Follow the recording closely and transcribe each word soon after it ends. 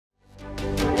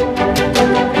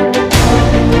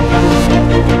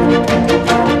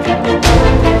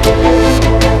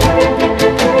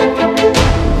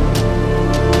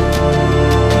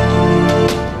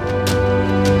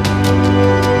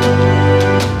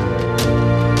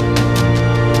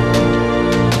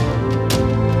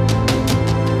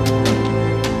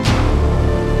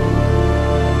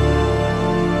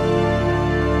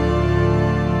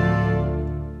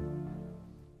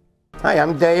Hi,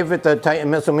 I'm Dave at the Titan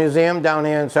Missile Museum down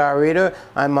here in Sarita.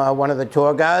 I'm one of the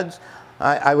tour guides.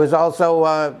 I was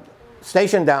also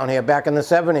stationed down here back in the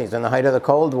 70s in the height of the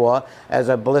Cold War as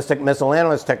a ballistic missile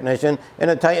analyst technician in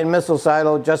a Titan missile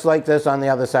silo just like this on the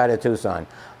other side of Tucson.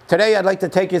 Today I'd like to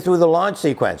take you through the launch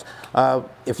sequence.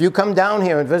 If you come down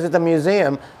here and visit the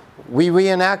museum, we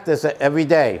reenact this every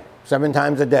day, 7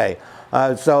 times a day.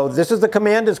 So this is the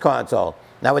commander's console.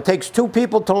 Now it takes 2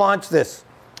 people to launch this.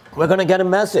 We're going to get a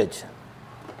message.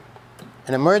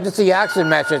 An emergency action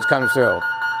message comes through.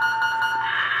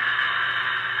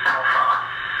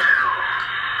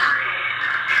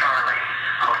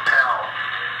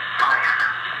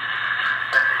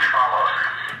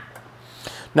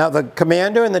 Now the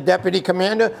commander and the deputy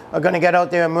commander are going to get out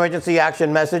their emergency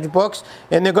action message books,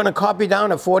 and they're going to copy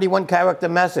down a 41-character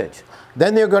message.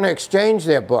 Then they're going to exchange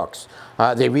their books.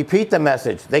 They repeat the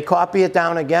message. They copy it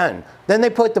down again. Then they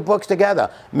put the books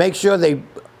together. Make sure they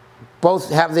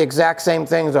both have the exact same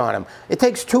things on them. It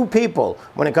takes 2 people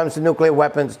when it comes to nuclear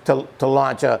weapons to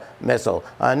launch a missile.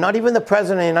 Not even the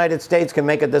President of the United States can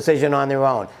make a decision on their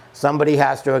own. Somebody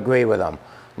has to agree with them.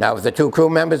 Now, if the 2 crew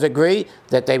members agree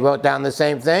that they wrote down the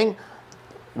same thing,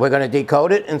 we're going to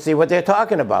decode it and see what they're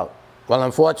talking about. Well,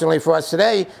 unfortunately for us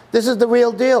today, this is the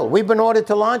real deal. We've been ordered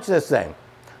to launch this thing.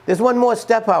 There's one more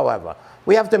step, however.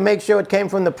 We have to make sure it came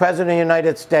from the President of the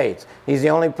United States. He's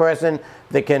the only person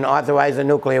that can authorize a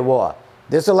nuclear war.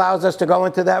 This allows us to go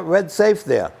into that red safe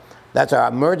there. That's our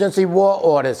emergency war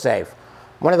order safe.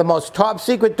 One of the most top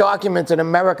secret documents in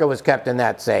America was kept in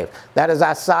that safe. That is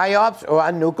our PSYOPs, or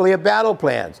our nuclear battle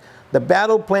plans. The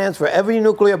battle plans for every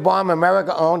nuclear bomb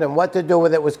America owned and what to do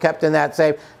with it was kept in that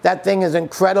safe. That thing is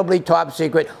incredibly top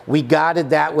secret. We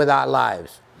guarded that with our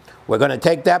lives. We're going to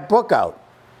take that book out.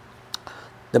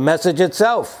 The message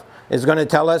itself is going to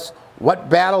tell us what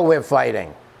battle we're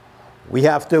fighting. We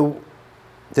have to,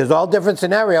 there's all different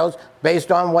scenarios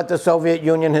based on what the Soviet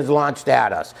Union has launched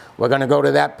at us. We're going to go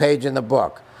to that page in the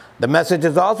book. The message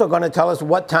is also going to tell us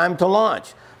what time to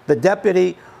launch. The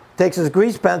deputy takes his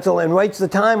grease pencil and writes the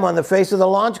time on the face of the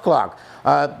launch clock.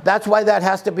 That's why that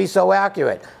has to be so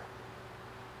accurate.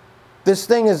 This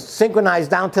thing is synchronized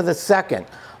down to the second.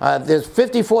 There's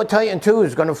 54 Titan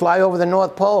IIs going to fly over the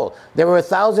North Pole. There were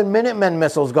 1,000 Minutemen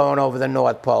missiles going over the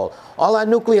North Pole. All our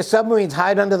nuclear submarines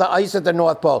hide under the ice at the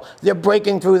North Pole. They're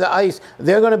breaking through the ice.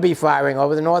 They're going to be firing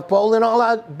over the North Pole, and all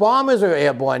our bombers are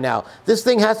airborne now. This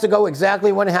thing has to go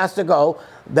exactly when it has to go.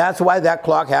 That's why that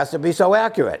clock has to be so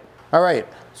accurate. All right,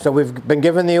 so we've been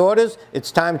given the orders.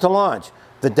 It's time to launch.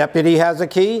 The deputy has a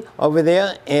key over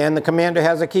there, and the commander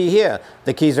has a key here.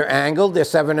 The keys are angled. They're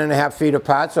 7.5 feet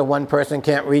apart, so one person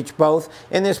can't reach both.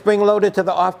 And they're spring-loaded to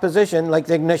the off position like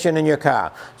the ignition in your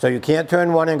car. So you can't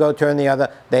turn one and go turn the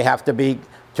other. They have to be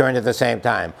turned at the same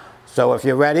time. So if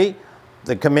you're ready,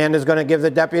 the commander's going to give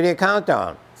the deputy a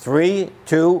countdown. 3,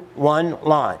 2, 1,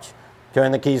 launch.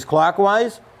 Turn the keys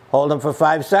clockwise. Hold them for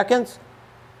 5 seconds.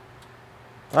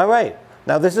 All right.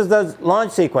 Now this is the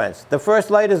launch sequence. The first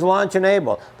light is launch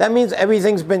enabled. That means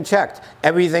everything's been checked.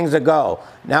 Everything's a go.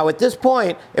 Now at this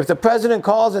point, if the president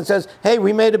calls and says, hey,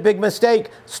 we made a big mistake,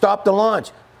 stop the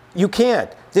launch, you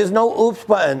can't. There's no oops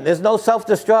button. There's no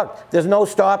self-destruct. There's no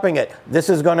stopping it. This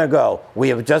is going to go. We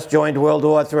have just joined World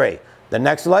War III. The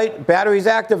next light, batteries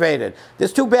activated.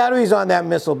 There's 2 batteries on that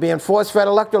missile being force-fed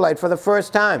electrolyte for the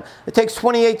first time. It takes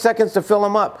 28 seconds to fill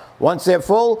them up. Once they're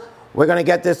full, we're going to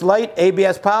get this light,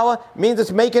 ABS power, means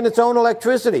it's making its own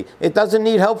electricity. It doesn't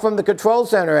need help from the control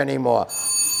center anymore.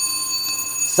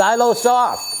 Silo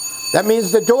soft. That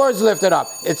means the door is lifted up.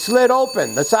 It's slid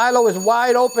open. The silo is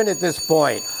wide open at this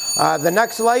point. The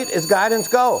next light is guidance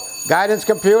go. Guidance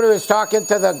computer is talking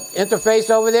to the interface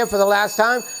over there for the last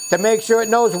time to make sure it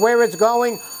knows where it's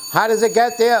going, how does it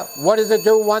get there, what does it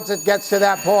do once it gets to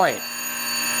that point.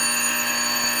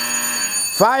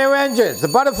 Fire engines, the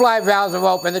butterfly valves are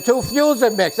open, the 2 fuels are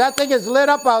mixed. That thing is lit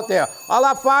up out there. All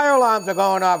our fire alarms are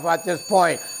going off at this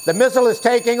point. The missile is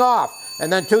taking off,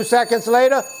 and then 2 seconds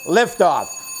later, liftoff.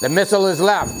 The missile is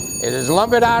left. It is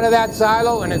lumbered out of that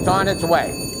silo, and it's on its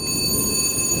way.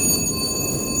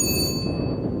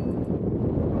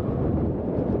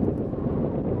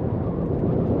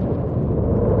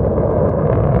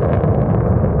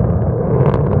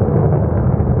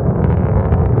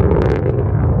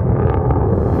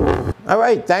 All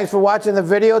right, thanks for watching the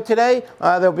video today.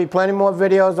 There'll be plenty more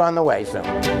videos on the way soon.